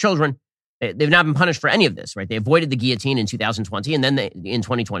indoctrination of children. They've not been punished for any of this, right? They avoided the guillotine in 2020 and then in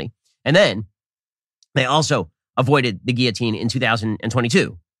 2020. And then they also avoided the guillotine in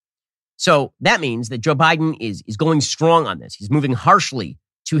 2022. So that means that Joe Biden is going strong on this. He's moving harshly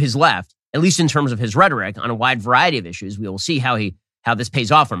to his left, at least in terms of his rhetoric on a wide variety of issues. We will see how this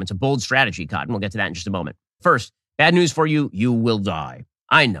pays off for him. It's a bold strategy, Cotton. We'll get to that in just a moment. First, bad news for you. You will die.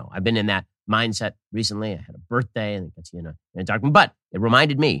 I know. I've been in that mindset recently. I had a birthday and it gets you in a dark mood. But it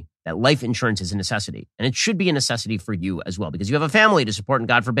reminded me that life insurance is a necessity. And it should be a necessity for you as well, because you have a family to support, and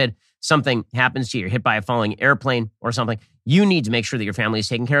God forbid something happens to you, you're hit by a falling airplane or something. You need to make sure that your family is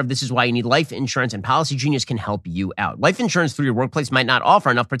taken care of. This is why you need life insurance, and Policy Genius can help you out. Life insurance through your workplace might not offer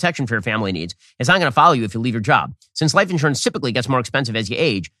enough protection for your family needs. It's not going to follow you if you leave your job. Since life insurance typically gets more expensive as you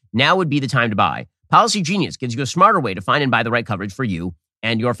age, now would be the time to buy. Policy Genius gives you a smarter way to find and buy the right coverage for you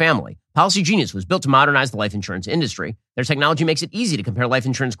and your family. Policy Genius was built to modernize the life insurance industry. Their technology makes it easy to compare life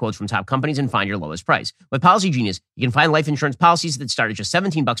insurance quotes from top companies and find your lowest price. With Policy Genius, you can find life insurance policies that start at just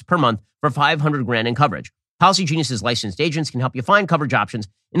 $17 per month for $500,000 in coverage. Policy Genius's licensed agents can help you find coverage options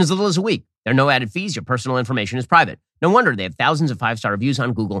in as little as a week. There are no added fees. Your personal information is private. No wonder they have thousands of 5-star reviews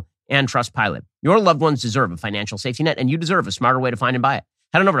on Google and Trustpilot. Your loved ones deserve a financial safety net, and you deserve a smarter way to find and buy it.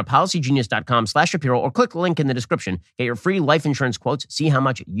 Head on over to policygenius.com/Shapiro or click the link in the description. Get your free life insurance quotes. See how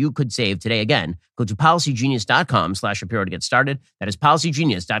much you could save today. Again, go to policygenius.com/Shapiro to get started. That is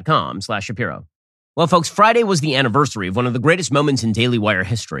policygenius.com/Shapiro. Well, folks, Friday was the anniversary of one of the greatest moments in Daily Wire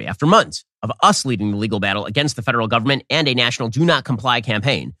history. After months of us leading the legal battle against the federal government and a national do not comply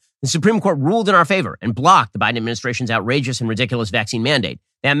campaign, the Supreme Court ruled in our favor and blocked the Biden administration's outrageous and ridiculous vaccine mandate.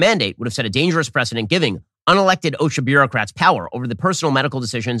 That mandate would have set a dangerous precedent, giving unelected OSHA bureaucrats power over the personal medical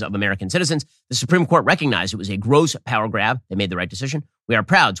decisions of American citizens. The Supreme Court recognized it was a gross power grab. They made the right decision. We are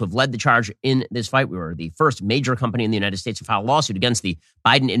proud to have led the charge in this fight. We were the first major company in the United States to file a lawsuit against the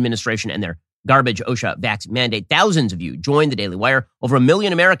Biden administration and their garbage OSHA vax mandate. Thousands of you joined the Daily Wire. Over 1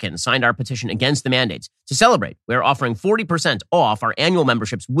 million Americans signed our petition against the mandates. To celebrate, we are offering 40% off our annual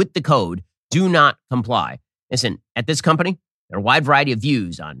memberships with the code Do Not Comply. Listen, at this company, there are a wide variety of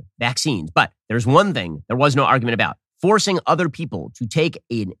views on vaccines, but there's one thing there was no argument about: forcing other people to take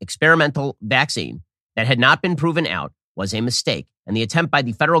an experimental vaccine that had not been proven out was a mistake. And the attempt by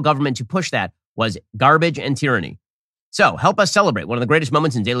the federal government to push that was garbage and tyranny. So help us celebrate one of the greatest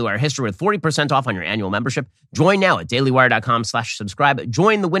moments in Daily Wire history with 40% off on your annual membership. Join now at dailywire.com/subscribe.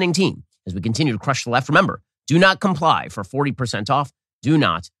 Join the winning team as we continue to crush the left. Remember, do not comply for 40% off. Do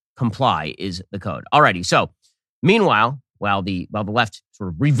not comply is the code. Alrighty. So meanwhile, while the left sort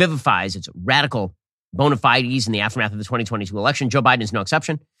of revivifies its radical bona fides in the aftermath of the 2022 election, Joe Biden is no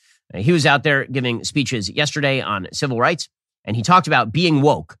exception. He was out there giving speeches yesterday on civil rights, and he talked about being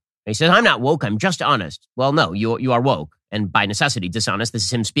woke. He said, "I'm not woke, I'm just honest." Well, no, you are woke, and by necessity dishonest. This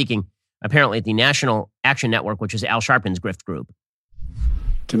is him speaking apparently at the National Action Network, which is Al Sharpton's grift group.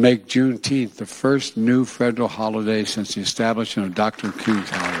 To make Juneteenth the first new federal holiday since the establishment of Dr. King's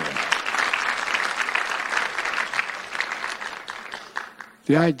holiday.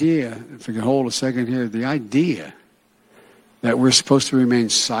 The idea, if we can hold a second here, the idea that we're supposed to remain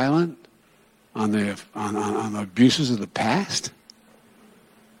silent on the abuses of the past,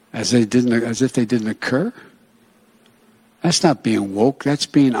 as if they didn't occur, that's not being woke. That's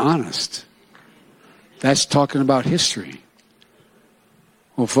being honest. That's talking about history.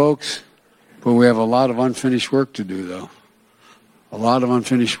 Well, folks, but we have a lot of unfinished work to do, though. A lot of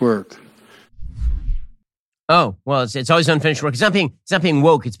unfinished work. Oh, well, it's always unfinished work. It's not being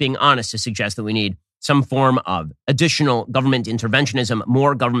woke. It's being honest to suggest that we need some form of additional government interventionism,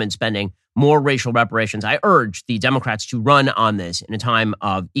 more government spending, more racial reparations. I urge the Democrats to run on this in a time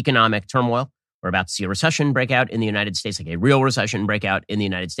of economic turmoil. We're about to see a recession break out in the United States, like a real recession break out in the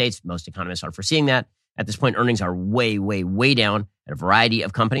United States. Most economists are foreseeing that. At this point, earnings are way, way, way down at a variety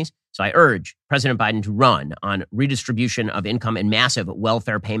of companies. So I urge President Biden to run on redistribution of income and massive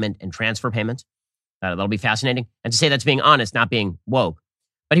welfare payment and transfer payments. That'll be fascinating. And to say that's being honest, not being woke.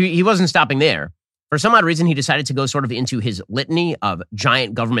 But he wasn't stopping there. For some odd reason, he decided to go sort of into his litany of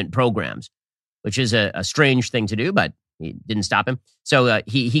giant government programs, which is a strange thing to do, but he didn't stop him. So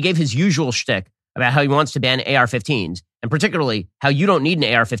he gave his usual shtick about how he wants to ban AR-15s, and particularly how you don't need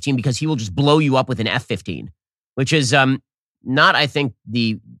an AR-15 because he will just blow you up with an F-15, which is not, I think,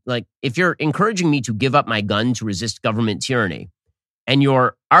 if you're encouraging me to give up my gun to resist government tyranny, and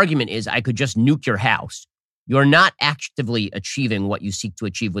your argument is I could just nuke your house, you're not actively achieving what you seek to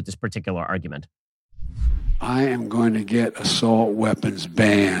achieve with this particular argument. I am going to get assault weapons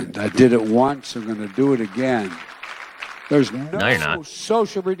banned. I did it once. I'm going to do it again. There's no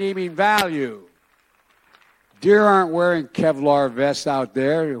social redeeming value. Deer aren't wearing Kevlar vests out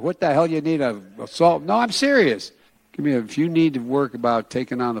there. What the hell you need an assault? No, I'm serious. If you need to work about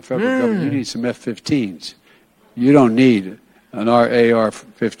taking on the federal government, you need some F-15s. You don't need an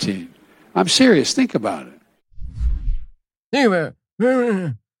AR-15. I'm serious. Think about it. Think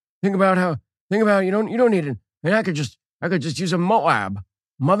about you don't need it. I mean, I could just use a Moab.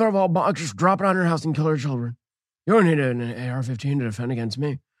 Mother of all, I'll just drop it on her house and kill her children. You don't need an AR-15 to defend against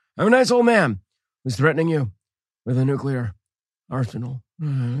me. I'm a nice old man who's threatening you with a nuclear arsenal.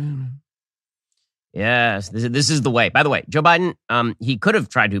 Yes, this is the way. By the way, Joe Biden, he could have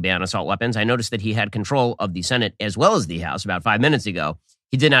tried to ban assault weapons. I noticed that he had control of the Senate as well as the House about 5 minutes ago.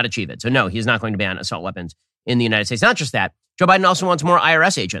 He did not achieve it. So no, he's not going to ban assault weapons in the United States. Not just that, Joe Biden also wants more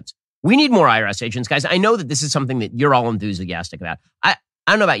IRS agents. We need more IRS agents, guys. I know that this is something that you're all enthusiastic about. I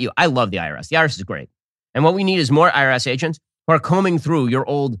don't know about you. I love the IRS. The IRS is great. And what we need is more IRS agents who are combing through your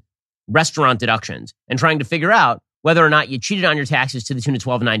old restaurant deductions and trying to figure out whether or not you cheated on your taxes to the tune of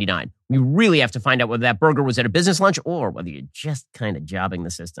 $12.99. We really have to find out whether that burger was at a business lunch or whether you're just kind of jobbing the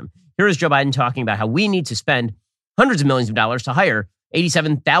system. Here is Joe Biden talking about how we need to spend hundreds of millions of dollars to hire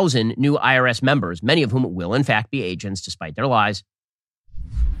 87,000 new IRS members, many of whom will in fact be agents despite their lies.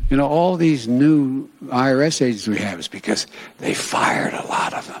 You know, all these new IRS agents we have is because they fired a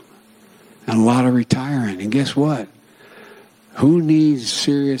lot of them and a lot of retiring. And guess what? Who needs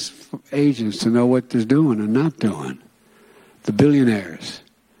serious agents to know what they're doing and not doing? The billionaires,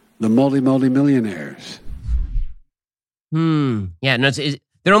 the multi-millionaires. Yeah, no,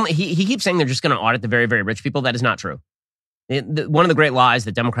 they're only. He keeps saying they're just going to audit the very, very rich people. That is not true. One of the great lies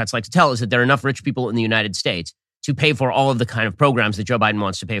that Democrats like to tell is that there are enough rich people in the United States to pay for all of the kind of programs that Joe Biden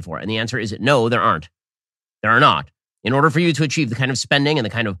wants to pay for. And the answer is no, there aren't. There are not. In order for you to achieve the kind of spending and the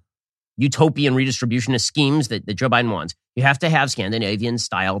kind of utopian redistributionist schemes that Joe Biden wants, you have to have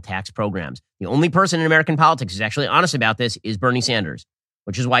Scandinavian-style tax programs. The only person in American politics who's actually honest about this is Bernie Sanders,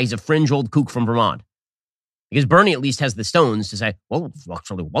 which is why he's a fringe old kook from Vermont. Because Bernie at least has the stones to say, well, if you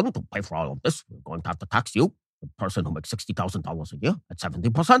actually want to pay for all of this, we're going to have to tax you, the person who makes $60,000 a year, at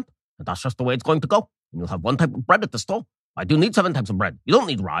 70%. And that's just the way it's going to go. And you'll have one type of bread at the store. I do need 7 types of bread. You don't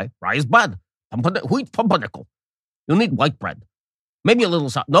need rye. Rye is bad. Wheat, pumpernickel. You need white bread. Maybe a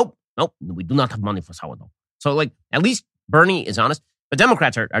little Nope, we do not have money for sourdough. So, at least Bernie is honest. But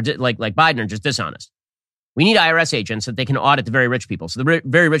Democrats are like Biden are just dishonest. We need IRS agents so that they can audit the very rich people. So the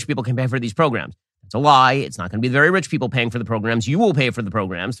very rich people can pay for these programs. That's a lie. It's not going to be the very rich people paying for the programs. You will pay for the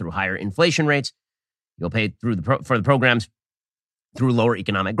programs through higher inflation rates. You'll pay for the programs through lower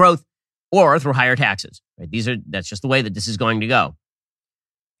economic growth or through higher taxes. Right? That's just the way that this is going to go.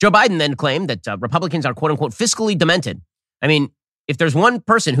 Joe Biden then claimed that Republicans are, quote unquote, fiscally demented. I mean, if there's one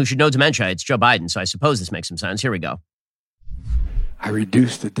person who should know dementia, it's Joe Biden. So I suppose this makes some sense. Here we go. I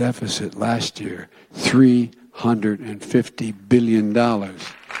reduced the deficit last year, $350 billion.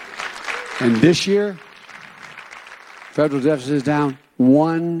 And this year, federal deficit is down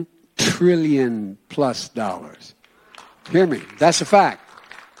 $1 trillion plus. Hear me. That's a fact.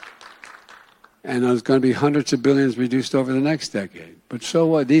 And there's going to be hundreds of billions reduced over the next decade. But so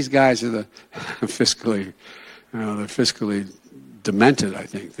what? These guys are the fiscally demented, I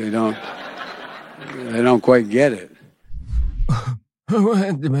think. They don't quite get it.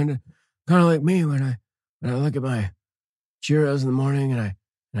 Demented. Kind of like me when I look at my Cheerios in the morning and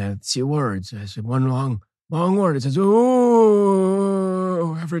I see words. I say one long word. It says,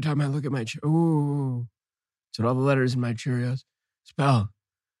 ooh, every time I look at my ooh. So all the letters in my Cheerios spell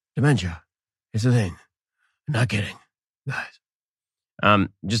dementia. It's a thing. I'm not kidding, guys.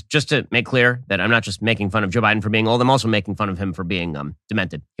 Just to make clear that I'm not just making fun of Joe Biden for being old, I'm also making fun of him for being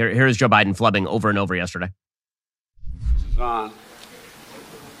demented. Here's Joe Biden flubbing over and over yesterday. This is on.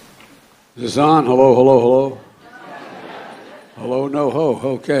 This is on. Hello, hello, hello. Hello, no ho.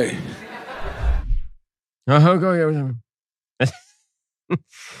 Okay. Go.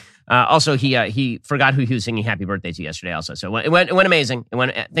 Also, he forgot who he was singing "Happy Birthday" to yesterday. Also, so it went amazing.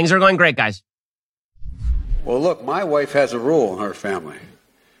 Things are going great, guys. Well, look, my wife has a rule in her family.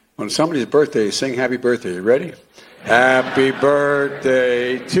 When somebody's birthday, you sing happy birthday. You ready? Happy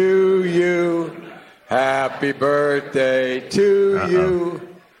birthday to you. Happy birthday to you.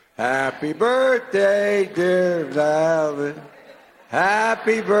 Happy birthday, dear Valen.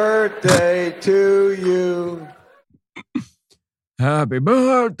 Happy birthday to you. Happy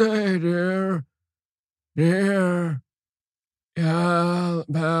birthday, dear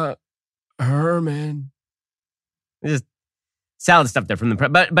Herman. Just salad stuff there from the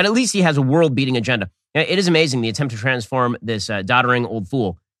but at least he has a world-beating agenda. It is amazing the attempt to transform this doddering old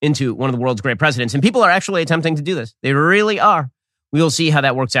fool into one of the world's great presidents, and people are actually attempting to do this. They really are. We will see how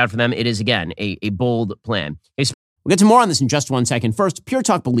that works out for them. It is, again, a bold plan. We'll get to more on this in just 1 second. First, Pure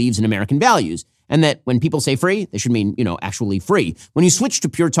Talk believes in American values, and that when people say free, they should mean, actually free. When you switch to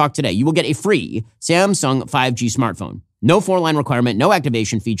Pure Talk today, you will get a free Samsung 5G smartphone. No 4-line requirement, no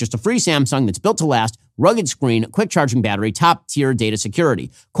activation fee, just a free Samsung that's built to last, rugged screen, quick charging battery, top-tier data security.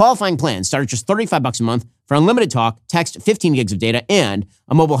 Qualifying plans start at just $35 a month for unlimited talk, text, 15 gigs of data, and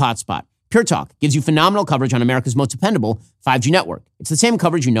a mobile hotspot. Pure Talk gives you phenomenal coverage on America's most dependable 5G network. It's the same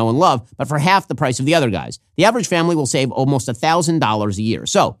coverage you know and love, but for half the price of the other guys. The average family will save almost $1,000 a year.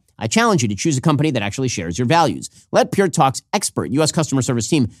 So I challenge you to choose a company that actually shares your values. Let Pure Talk's expert U.S. customer service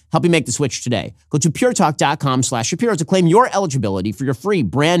team help you make the switch today. Go to puretalk.com/Shapiro to claim your eligibility for your free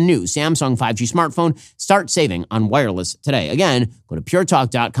brand new Samsung 5G smartphone. Start saving on wireless today. Again, go to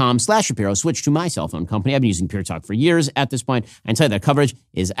puretalk.com/Shapiro. Switch to my cell phone company. I've been using Pure Talk for years at this point. I can tell you that coverage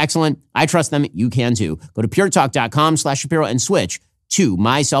is excellent. I trust them. You can too. Go to puretalk.com/Shapiro and switch to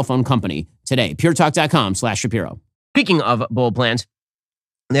my cell phone company today. puretalk.com/Shapiro. Speaking of bold plans,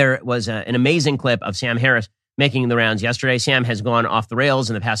 there was an amazing clip of Sam Harris making the rounds yesterday. Sam has gone off the rails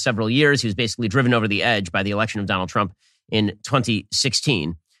in the past several years. He was basically driven over the edge by the election of Donald Trump in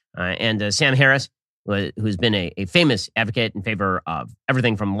 2016. And Sam Harris, who's been a famous advocate in favor of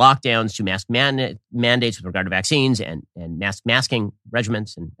everything from lockdowns to mask mandates with regard to vaccines and masking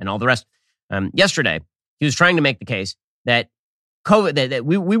regimens and all the rest. Yesterday, he was trying to make the case that COVID, that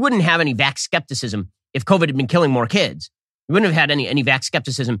we wouldn't have any vax skepticism if COVID had been killing more kids. We wouldn't have had any vax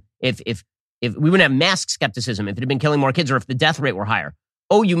skepticism if we wouldn't have mask skepticism if it had been killing more kids or if the death rate were higher.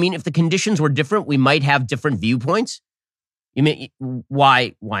 Oh, you mean if the conditions were different, we might have different viewpoints? You mean,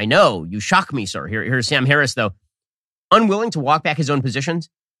 why no? You shock me, sir. Here's Sam Harris, though, unwilling to walk back his own positions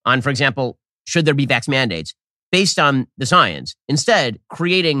on, for example, should there be vax mandates based on the science, instead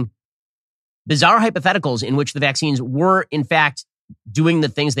creating bizarre hypotheticals in which the vaccines were, in fact, doing the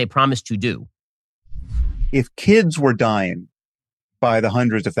things they promised to do. If kids were dying by the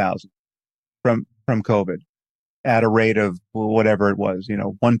hundreds of thousands from COVID at a rate of whatever it was,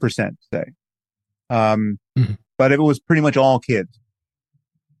 1%, say, but if it was pretty much all kids,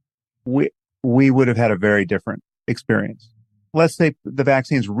 we would have had a very different experience. Let's say the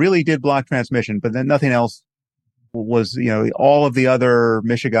vaccines really did block transmission, but then nothing else was, all of the other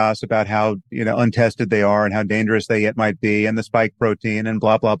mishigas about how, untested they are and how dangerous they yet might be, and the spike protein and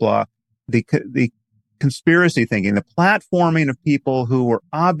blah, blah, blah. The conspiracy thinking, the platforming of people who were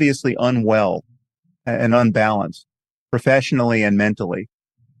obviously unwell and unbalanced professionally and mentally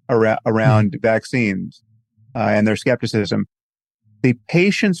around vaccines and their skepticism, the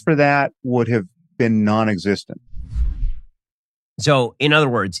patience for that would have been non-existent. So, in other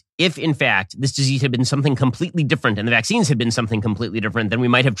words, if in fact this disease had been something completely different and the vaccines had been something completely different, then we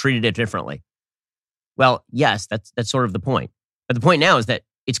might have treated it differently. Well, yes, that's sort of the point. But the point now is that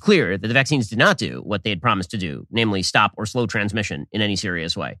it's clear that the vaccines did not do what they had promised to do, namely stop or slow transmission in any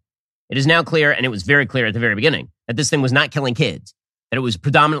serious way. It is now clear, and it was very clear at the very beginning, that this thing was not killing kids, that it was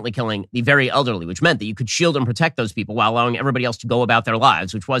predominantly killing the very elderly, which meant that you could shield and protect those people while allowing everybody else to go about their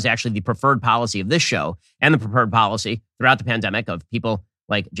lives, which was actually the preferred policy of this show and the preferred policy throughout the pandemic of people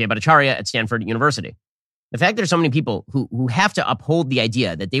like Jay Bhattacharya at Stanford University. The fact there's so many people who have to uphold the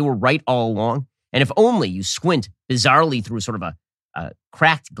idea that they were right all along, and if only you squint bizarrely through sort of a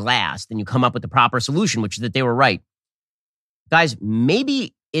cracked glass, then you come up with the proper solution, which is that they were right. Guys,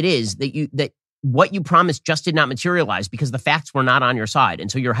 maybe it is that what you promised just did not materialize because the facts were not on your side. And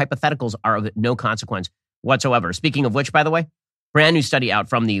so your hypotheticals are of no consequence whatsoever. Speaking of which, by the way, brand new study out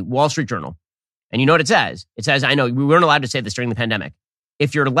from the Wall Street Journal. And you know what it says? It says, I know we weren't allowed to say this during the pandemic.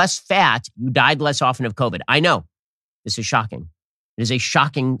 if you're less fat, you died less often of COVID. I know. This is shocking. It is a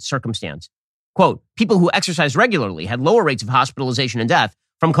shocking circumstance. Quote, people who exercise regularly had lower rates of hospitalization and death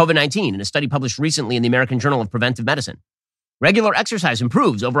from COVID-19 in a study published recently in the American Journal of Preventive Medicine. Regular exercise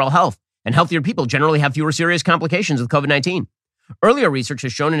improves overall health, and healthier people generally have fewer serious complications with COVID-19. Earlier research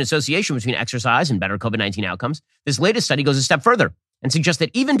has shown an association between exercise and better COVID-19 outcomes. This latest study goes a step further and suggests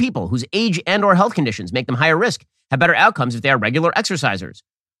that even people whose age and or health conditions make them higher risk have better outcomes if they are regular exercisers.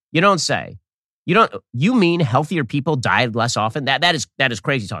 You don't say. You mean healthier people died less often? That is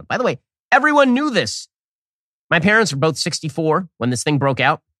crazy talk. By the way, everyone knew this. My parents were both 64 when this thing broke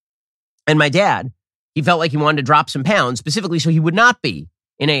out. And my dad, he felt like he wanted to drop some pounds specifically so he would not be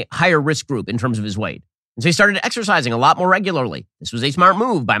in a higher risk group in terms of his weight. And so he started exercising a lot more regularly. This was a smart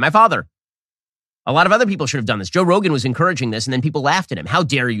move by my father. A lot of other people should have done this. Joe Rogan was encouraging this, and then people laughed at him. How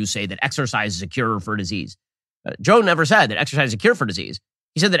dare you say that exercise is a cure for disease? Joe never said that exercise is a cure for disease.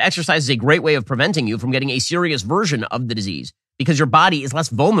 He said that exercise is a great way of preventing you from getting a serious version of the disease because your body is less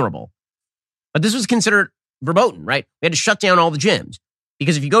vulnerable. But this was considered verboten, right? We had to shut down all the gyms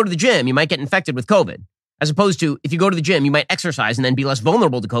because if you go to the gym, you might get infected with COVID, as opposed to if you go to the gym, you might exercise and then be less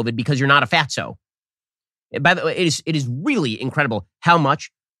vulnerable to COVID because you're not a fatso. By the way, it is really incredible how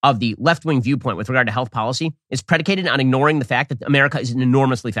much of the left-wing viewpoint with regard to health policy is predicated on ignoring the fact that America is an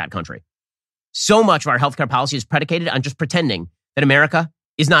enormously fat country. So much of our healthcare policy is predicated on just pretending that America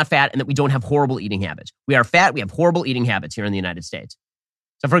is not fat and that we don't have horrible eating habits. We are fat. We have horrible eating habits here in the United States.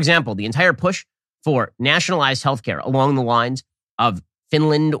 So, for example, the entire push for nationalized healthcare along the lines of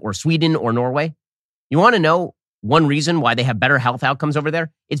Finland or Sweden or Norway, you want to know one reason why they have better health outcomes over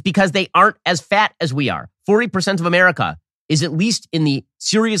there? It's because they aren't as fat as we are. 40% of America is at least in the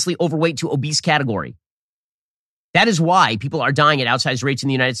seriously overweight to obese category. That is why people are dying at outsized rates in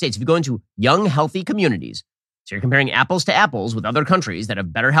the United States. If you go into young, healthy communities, so you're comparing apples to apples with other countries that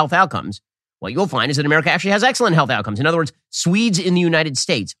have better health outcomes, what you'll find is that America actually has excellent health outcomes. In other words, Swedes in the United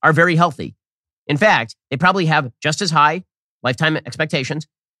States are very healthy. In fact, they probably have just as high lifetime expectations,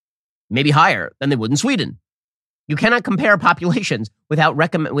 maybe higher than they would in Sweden. You cannot compare populations without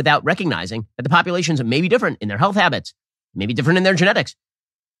recognizing that the populations may be different in their health habits, maybe different in their genetics.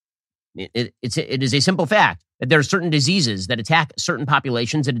 It is a simple fact that there are certain diseases that attack certain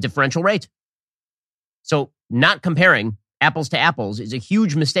populations at a differential rate. So not comparing apples to apples is a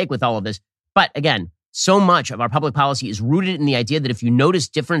huge mistake with all of this. But again, so much of our public policy is rooted in the idea that if you notice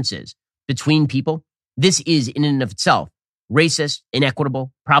differences between people, this is in and of itself racist,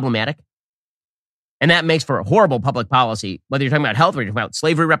 inequitable, problematic. And that makes for a horrible public policy, whether you're talking about health, whether you're talking about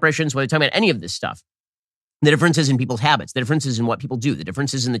slavery reparations, whether you're talking about any of this stuff. The differences in people's habits, the differences in what people do, the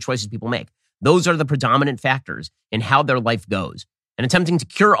differences in the choices people make. Those are the predominant factors in how their life goes. And attempting to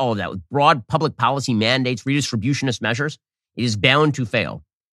cure all of that with broad public policy mandates, redistributionist measures, it is bound to fail.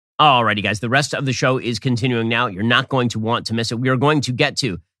 Alrighty, guys, the rest of the show is continuing now. You're not going to want to miss it. We are going to get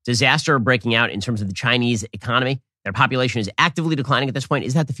to disaster breaking out in terms of the Chinese economy. Their population is actively declining at this point.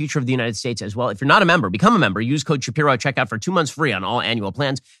 Is that the future of the United States as well? If you're not a member, become a member. Use code Shapiro at checkout for 2 months free on all annual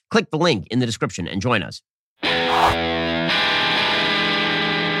plans. Click the link in the description and join us.